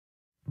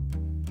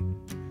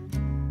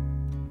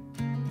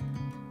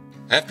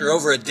After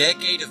over a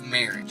decade of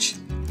marriage,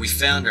 we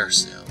found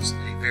ourselves in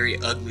a very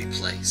ugly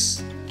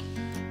place.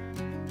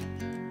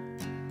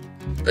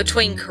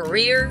 Between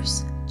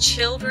careers,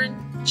 children,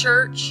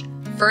 church,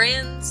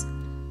 friends,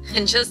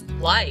 and just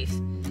life,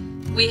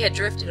 we had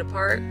drifted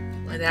apart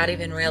without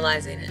even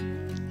realizing it.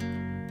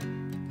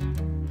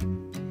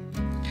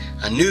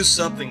 I knew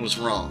something was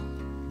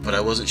wrong, but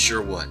I wasn't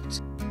sure what.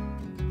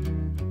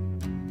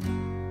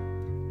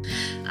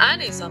 I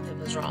knew something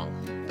was wrong,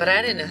 but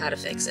I didn't know how to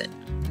fix it.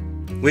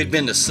 We'd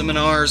been to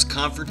seminars,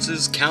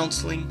 conferences,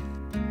 counseling.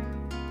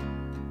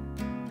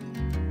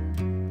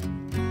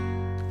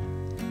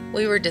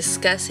 We were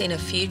discussing a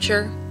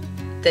future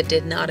that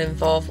did not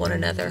involve one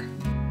another.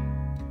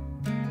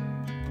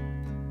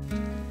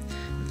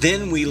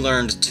 Then we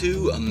learned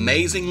two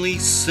amazingly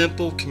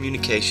simple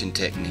communication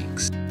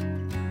techniques.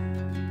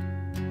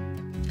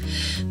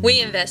 We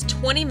invest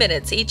 20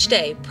 minutes each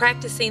day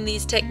practicing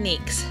these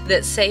techniques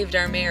that saved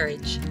our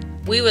marriage.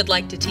 We would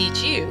like to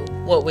teach you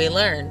what we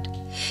learned.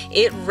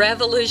 It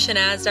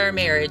revolutionized our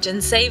marriage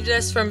and saved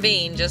us from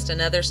being just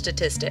another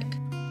statistic.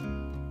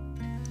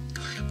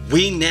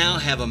 We now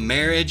have a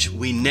marriage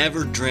we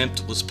never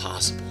dreamt was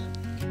possible.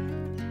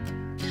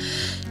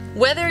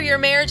 Whether your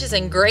marriage is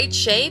in great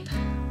shape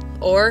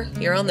or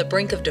you're on the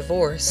brink of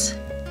divorce,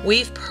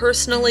 we've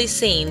personally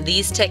seen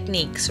these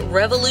techniques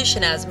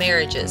revolutionize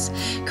marriages,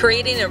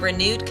 creating a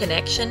renewed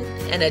connection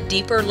and a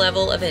deeper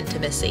level of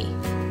intimacy.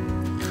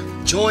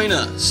 Join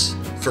us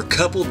for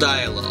Couple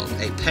Dialogue,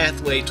 a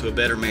pathway to a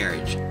better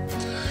marriage.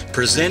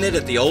 Presented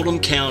at the Oldham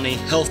County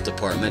Health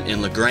Department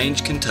in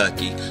LaGrange,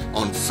 Kentucky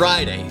on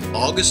Friday,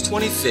 August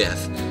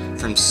 25th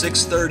from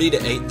 6:30 to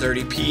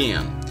 8:30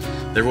 p.m.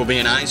 There will be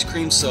an ice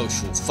cream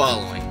social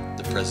following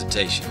the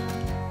presentation.